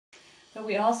But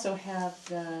we also have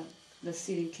the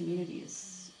seating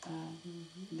communities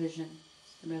vision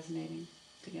resonating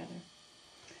together.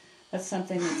 That's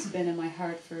something that's been in my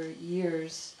heart for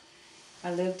years.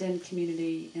 I lived in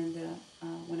community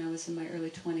when I was in my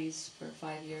early 20s for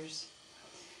 5 years,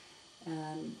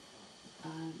 and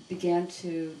began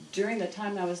to, during the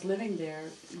time I was living there,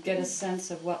 get a sense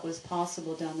of what was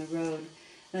possible down the road,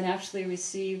 then actually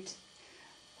received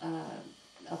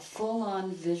a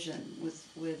full-on vision with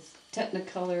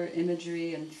technicolor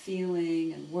imagery and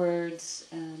feeling and words,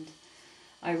 and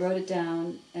I wrote it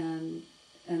down and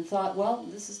thought, well,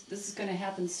 this is going to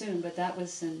happen soon. But that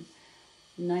was in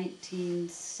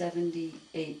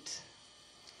 1978.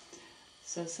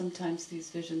 So sometimes these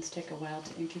visions take a while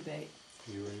to incubate.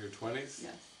 You were in your 20s?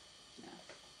 Yes. Yeah.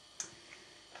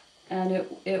 And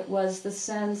it was the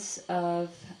sense of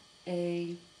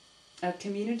a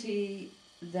community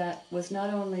that was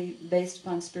not only based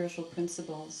upon spiritual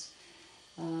principles,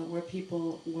 where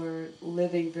people were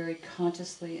living very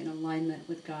consciously in alignment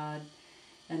with God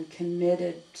and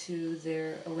committed to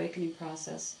their awakening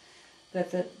process, but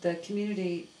the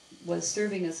community was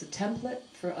serving as a template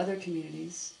for other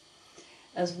communities,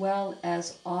 as well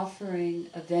as offering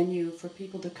a venue for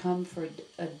people to come for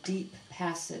a deep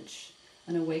passage,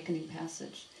 an awakening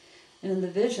passage. And in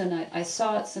the vision, I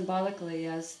saw it symbolically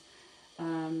as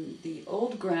the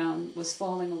old ground was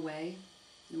falling away.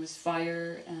 There was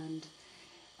fire and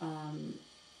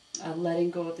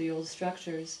letting go of the old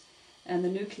structures. And the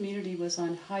new community was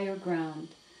on higher ground,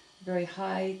 very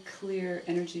high, clear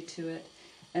energy to it.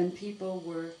 And people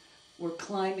were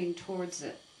climbing towards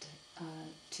it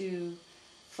to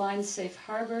find safe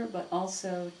harbor, but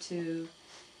also to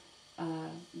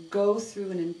go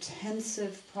through an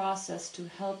intensive process to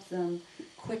help them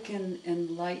quicken,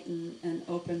 enlighten, and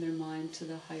open their mind to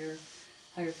the higher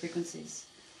frequencies.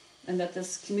 And that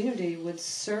this community would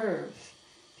serve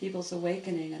people's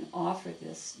awakening and offer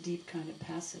this deep kind of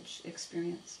passage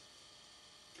experience.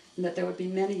 And that there would be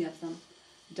many of them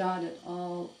dotted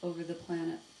all over the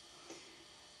planet.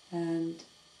 And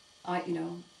I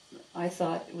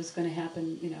thought it was going to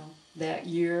happen, that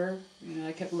year.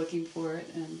 I kept looking for it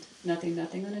and nothing.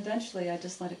 And eventually I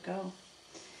just let it go.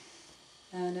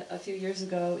 And a few years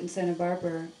ago in Santa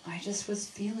Barbara, I just was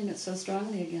feeling it so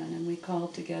strongly again. And we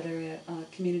called together a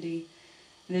community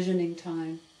visioning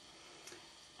time.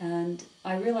 And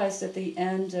I realized at the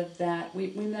end of that, we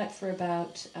met for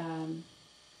about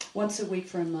once a week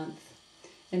for a month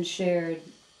and shared,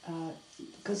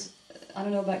 because I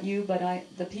don't know about you, but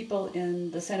the people in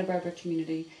the Santa Barbara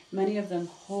community, many of them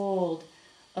hold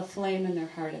a flame in their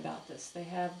heart about this. They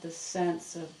have this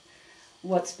sense of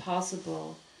what's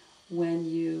possible when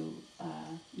you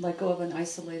let go of an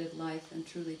isolated life and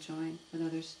truly join with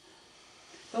others.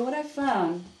 But what I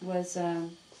found was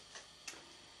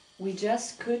we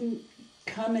just couldn't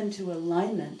come into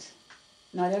alignment,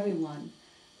 not everyone,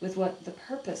 with what the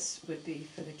purpose would be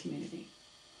for the community.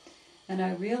 And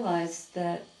I realized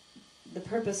that the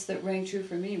purpose that rang true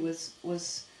for me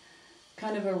was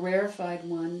kind of a rarefied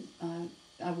one.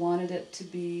 I wanted it to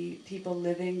be people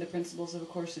living the principles of A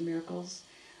Course in Miracles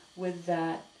with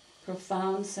that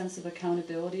profound sense of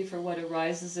accountability for what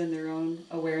arises in their own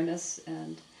awareness,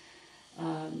 and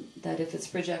that if it's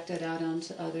projected out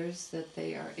onto others, that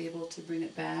they are able to bring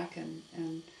it back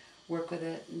and work with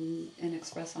it and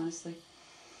express honestly.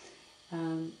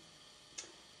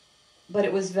 But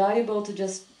it was valuable to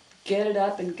just get it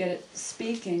up and get it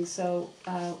speaking. So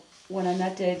when I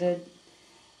met David,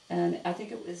 and I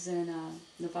think it was in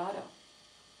Nevada,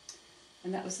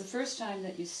 and that was the first time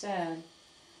that you said,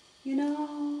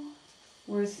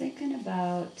 we're thinking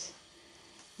about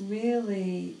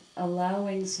really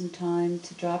allowing some time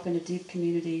to drop in a deep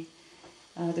community.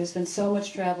 There's been so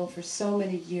much travel for so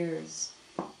many years,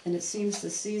 and it seems the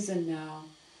season now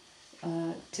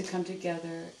to come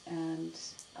together and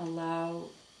allow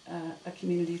a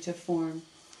community to form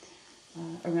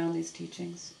around these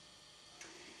teachings.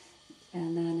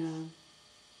 And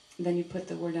then you put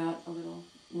the word out a little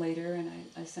later, and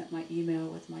I sent my email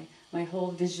with my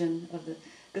whole vision of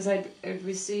because I'd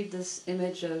received this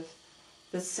image of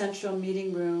the central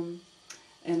meeting room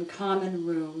and common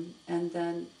room, and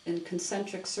then in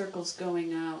concentric circles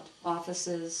going out,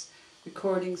 offices,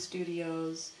 recording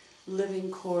studios,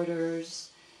 living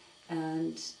quarters,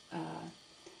 and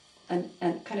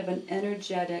kind of an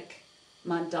energetic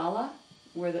mandala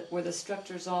where the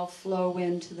structures all flow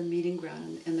into the meeting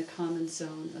ground in the common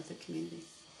zone of the community.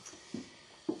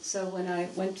 So when I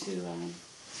went to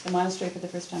the monastery for the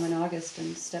first time in August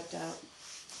and stepped out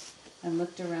and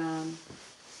looked around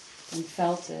and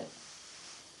felt it,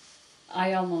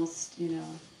 I almost, a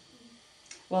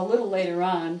little later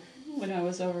on, when I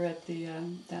was over at the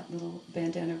that little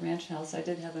bandana ranch house, I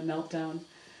did have a meltdown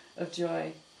of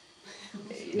joy.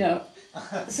 You know,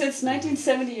 since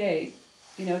 1978,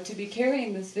 you know, to be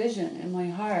carrying this vision in my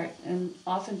heart and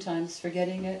oftentimes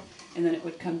forgetting it, and then it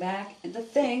would come back, and the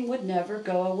thing would never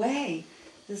go away.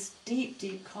 This deep,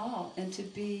 deep call, and to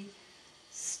be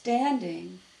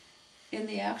standing in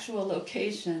the actual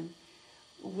location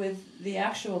with the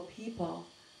actual people,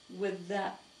 with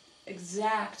that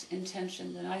exact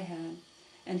intention that I had,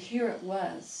 and here it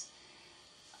was.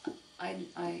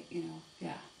 You know,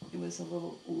 yeah, it was a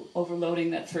little overloading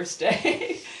that first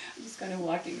day. I'm just kind of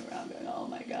walking around going, oh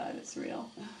my God, it's real.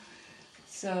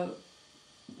 So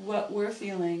what we're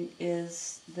feeling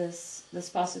is this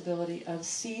possibility of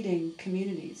seeding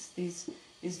communities, these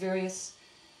various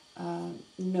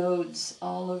nodes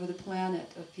all over the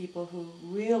planet of people who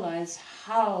realize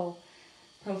how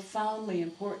profoundly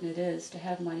important it is to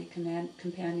have mighty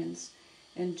companions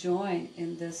and join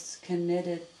in this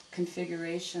committed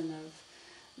configuration of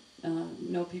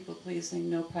no people-pleasing,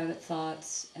 no private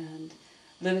thoughts, and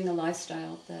living a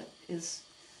lifestyle that is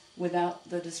without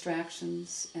the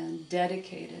distractions and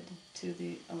dedicated to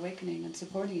the awakening and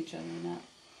supporting each other in that.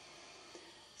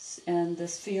 And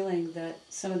this feeling that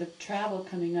some of the travel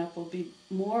coming up will be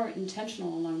more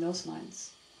intentional along those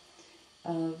lines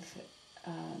of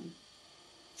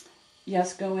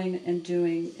yes, going and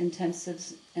doing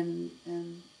intensives and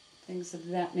things of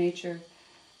that nature,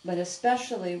 but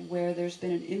especially where there's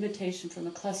been an invitation from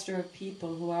a cluster of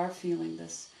people who are feeling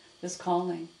this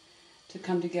calling to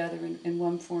come together in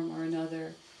one form or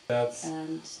another. That's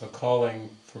a calling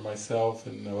for myself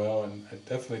and Noel, and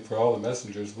definitely for all the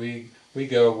messengers. We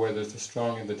go where there's a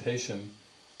strong invitation.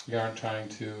 We aren't trying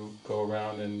to go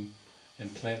around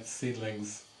and plant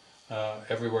seedlings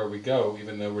everywhere we go,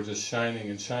 even though we're just shining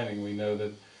and shining. We know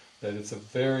that it's a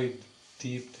very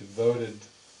deep, devoted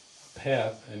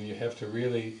path, and you have to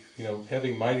really, you know,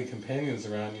 having mighty companions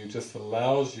around you just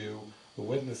allows you, the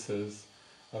witnesses,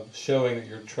 of showing that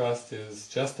your trust is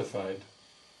justified.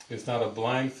 It's not a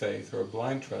blind faith or a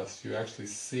blind trust. You actually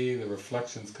see the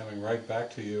reflections coming right back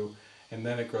to you, and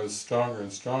then it grows stronger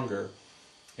and stronger.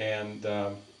 And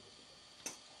there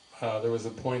was a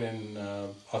point in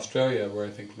Australia where I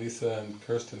think Lisa and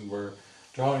Kirsten were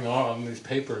drawing on these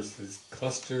papers, these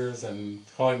clusters, and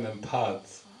calling them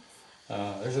pods.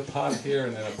 There's a pod here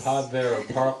and then a pod there, or a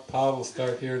pod will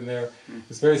start here and there.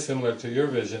 It's very similar to your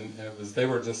vision, and they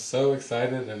were just so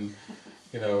excited, and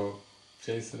you know,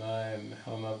 Jason and I and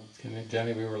Helena and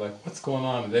Jenny, we were like, what's going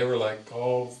on? And they were like,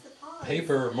 oh,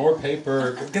 paper, more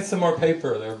paper, get some more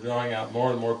paper. They were drawing out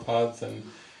more and more pods and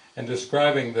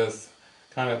describing this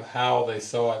kind of how they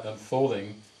saw it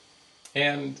unfolding.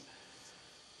 And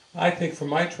I think from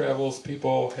my travels,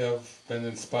 people have been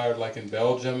inspired, like in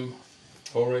Belgium.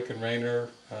 Ulrich and Rainer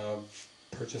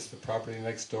purchased the property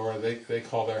next door. They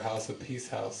call their house a peace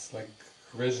house. Like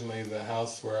originally the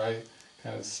house where I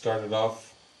kind of started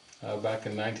off back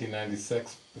in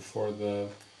 1996, before the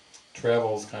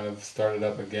travels kind of started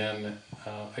up again.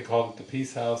 I called it the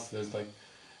peace house. There's like,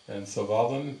 in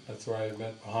Sovalen, that's where I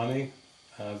met Bahani.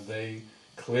 They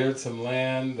cleared some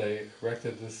land, they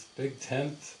erected this big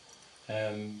tent,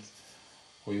 and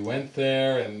we went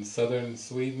there in southern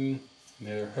Sweden,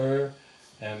 near her,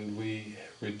 and we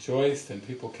rejoiced, and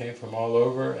people came from all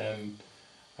over. And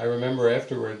I remember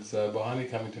afterwards Bahani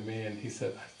coming to me and he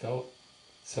said, I felt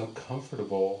so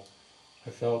comfortable, I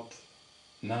felt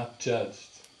not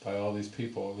judged by all these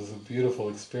people. It was a beautiful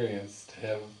experience to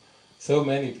have so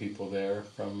many people there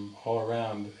from all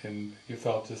around, and you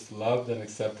felt just loved and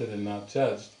accepted and not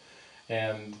judged.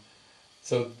 And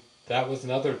so that was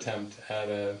another attempt at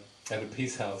a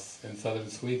peace house in southern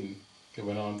Sweden. It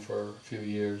went on for a few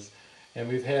years. And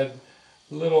we've had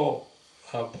little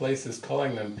places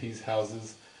calling them peace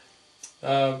houses,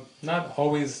 not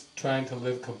always trying to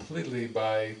live completely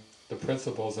by the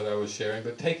principles that I was sharing,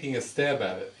 but taking a stab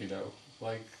at it, you know.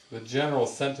 Like the general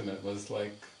sentiment was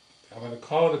like, I'm going to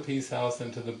call it a peace house,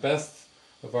 and to the best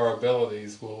of our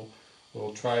abilities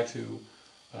we'll try to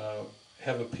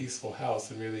have a peaceful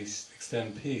house and really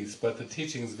extend peace. But the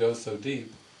teachings go so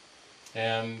deep,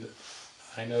 and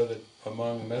I know that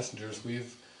among the messengers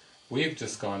we've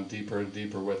just gone deeper and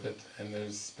deeper with it, and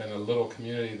there's been a little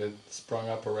community that sprung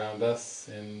up around us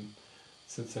in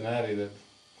Cincinnati that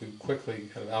we quickly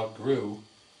kind of outgrew,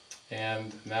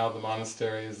 and now the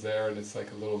monastery is there, and it's like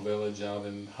a little village out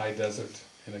in high desert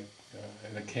in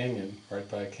a canyon, right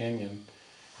by a canyon.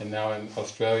 And now in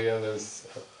Australia there's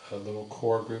a little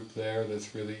core group there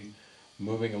that's really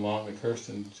moving along, that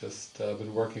Kirsten just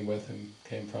been working with and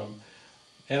came from.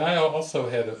 And I also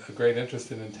had a great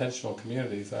interest in intentional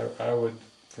communities. I would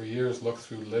for years look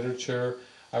through literature.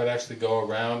 I would actually go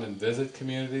around and visit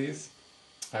communities.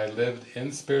 I lived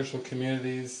in spiritual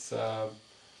communities,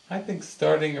 I think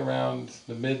starting around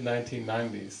the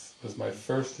mid-1990s was my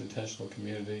first intentional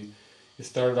community. It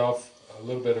started off a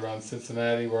little bit around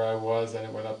Cincinnati where I was, and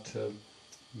it went up to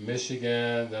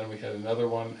Michigan, then we had another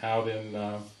one out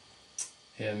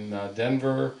in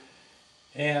Denver,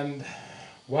 and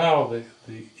wow,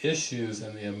 the issues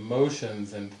and the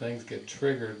emotions and things get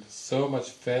triggered so much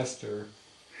faster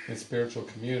in spiritual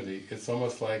community. It's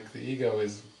almost like the ego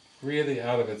is really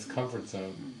out of its comfort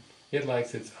zone. It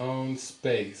likes its own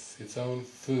space, its own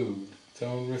food, its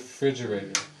own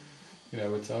refrigerator,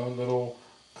 its own little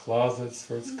closets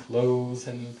for its clothes,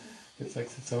 and it's like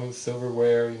its own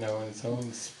silverware, and its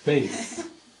own space.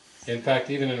 In fact,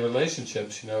 even in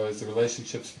relationships, as the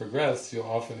relationships progress, you'll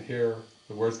often hear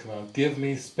the words come out, "Give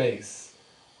me space,"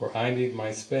 or "I need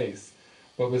my space."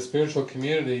 But with spiritual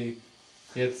community,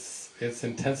 it's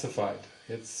intensified.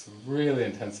 It's really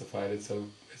intensified. It's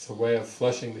a way of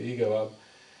flushing the ego up.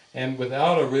 And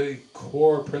without a really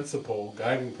core principle,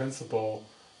 guiding principle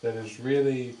that is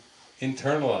really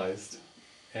internalized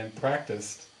and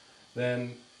practiced,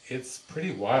 then it's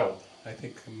pretty wild. I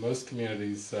think most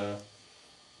communities,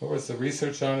 what was the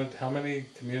research on it? How many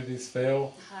communities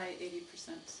fail? High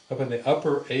 80%. Up in the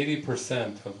upper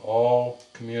 80% of all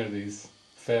communities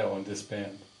fail and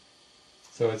disband.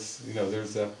 So it's,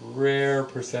 there's that rare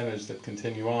percentage that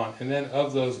continue on. And then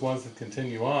of those ones that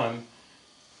continue on,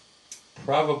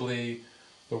 probably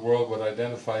the world would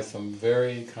identify some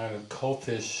very kind of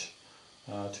cultish,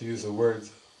 to use the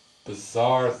words,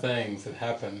 bizarre things that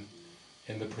happen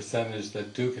in the percentage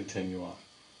that do continue on.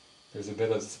 There's a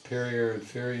bit of superior,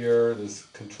 inferior, there's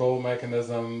control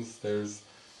mechanisms, there's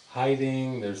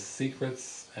hiding, there's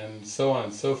secrets, and so on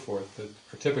and so forth that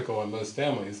are typical in most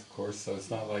families, of course, so it's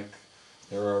not like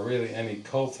there are really any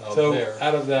cults out there. So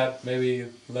out of that maybe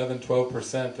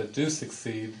 11-12% that do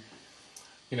succeed,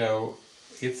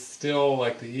 it's still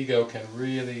like the ego can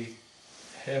really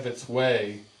have its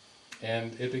way,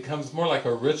 and it becomes more like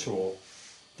a ritual,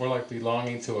 more like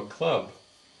belonging to a club.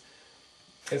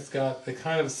 It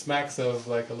kind of smacks of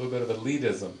like a little bit of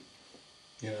elitism,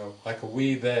 like a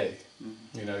we they.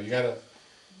 You gotta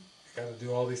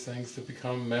do all these things to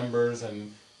become members,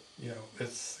 and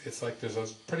it's like there's a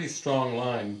pretty strong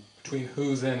line between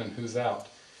who's in and who's out.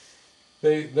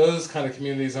 Those kind of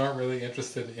communities aren't really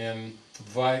interested in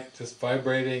just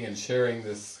vibrating and sharing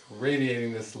this,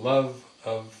 radiating this love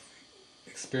of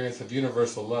experience of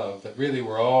universal love, that really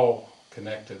we're all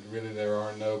connected, really there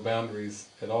are no boundaries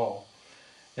at all.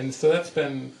 And so that's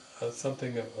been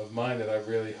something of mine that I've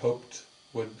really hoped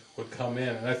would come in,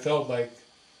 and I felt like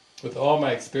with all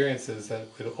my experiences that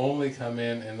it would only come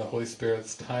in the Holy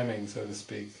Spirit's timing, so to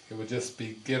speak. It would just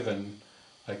be given,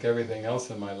 like everything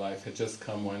else in my life. It just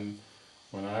come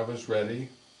when I was ready,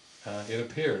 it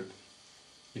appeared.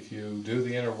 If you do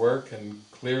the inner work and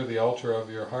clear the altar of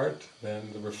your heart,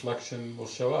 then the reflection will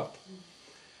show up.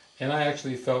 And I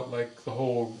actually felt like the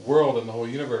whole world and the whole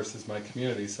universe is my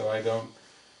community, so I don't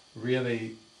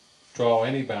really draw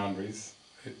any boundaries.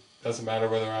 It doesn't matter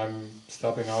whether I'm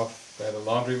stopping off at a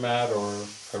laundromat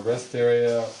or a rest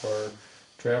area or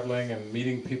traveling and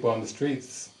meeting people on the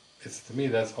streets. To me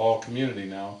that's all community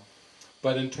now.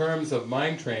 But in terms of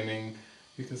mind training,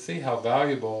 you can see how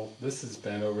valuable this has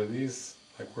been over these,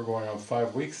 like we're going on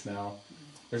 5 weeks now.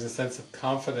 There's a sense of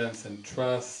confidence and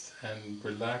trust and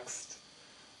relaxed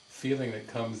feeling that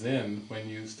comes in when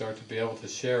you start to be able to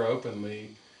share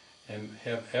openly and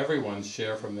have everyone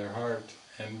share from their heart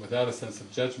and without a sense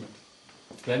of judgment.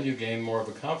 Then you gain more of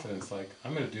a confidence, like,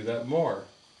 I'm going to do that more,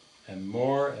 and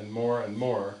more and more and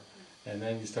more, and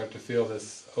then you start to feel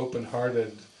this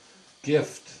open-hearted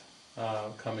gift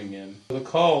coming in. The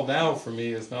call now for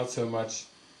me is not so much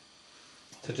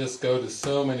to just go to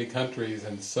so many countries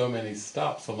and so many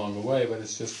stops along the way, but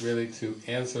it's just really to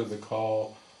answer the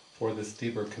call for this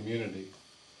deeper community.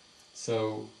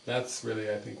 So that's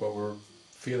really, I think, what we're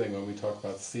feeling when we talk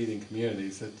about seeding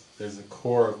communities, that there's a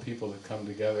core of people that come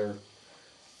together,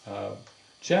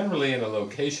 generally in a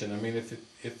location. I mean, if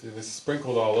it was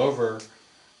sprinkled all over,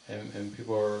 and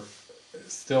people are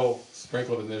still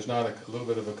sprinkled and there's not a little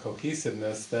bit of a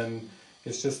cohesiveness, then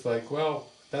it's just like, well,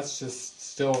 that's just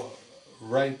still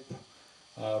ripe,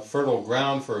 fertile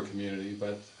ground for a community,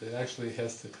 but it actually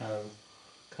has to kind of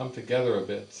come together a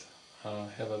bit,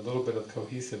 have a little bit of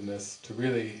cohesiveness to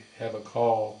really have a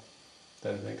call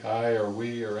that I think I or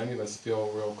we or any of us feel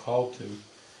real called to.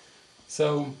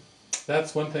 So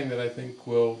that's one thing that I think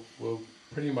will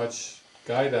pretty much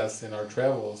guide us in our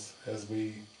travels as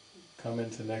we come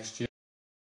into next year.